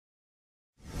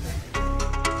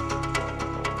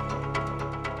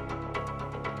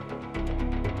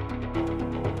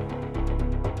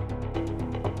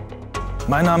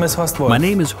My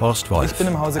name is Horst Wolf.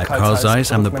 At Carl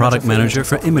Zeiss, I'm the product manager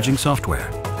for imaging software.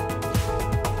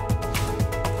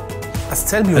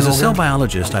 As a cell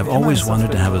biologist, I've always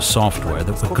wanted to have a software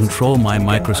that would control my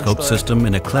microscope system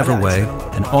in a clever way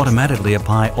and automatically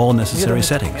apply all necessary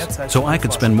settings, so I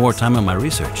could spend more time on my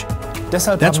research.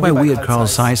 That's why we at Carl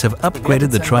Zeiss have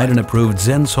upgraded the tried and approved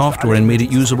ZEN software and made it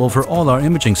usable for all our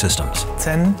imaging systems.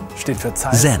 ZEN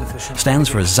stands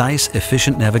for Zeiss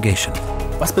Efficient Navigation.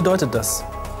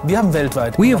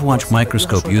 We have watched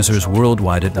microscope users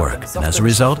worldwide at work, and as a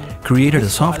result, created a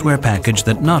software package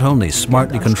that not only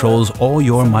smartly controls all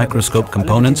your microscope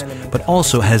components, but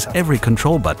also has every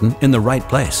control button in the right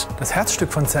place.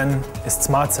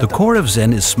 The core of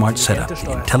ZEN is Smart Setup,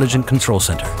 the intelligent control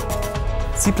center.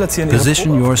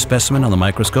 Position your specimen on the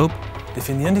microscope,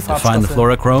 define the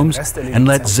fluorochromes, and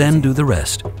let ZEN do the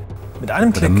rest.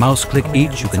 With a mouse click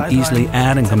each, you can easily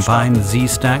add and combine Z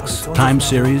stacks, time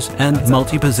series, and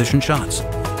multi-position shots.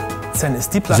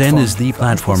 ZEN is the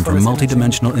platform for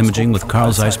multi-dimensional imaging with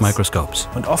Carl Zeiss microscopes,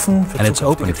 and it's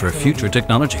open for future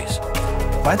technologies.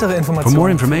 For more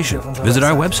information, visit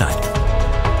our website.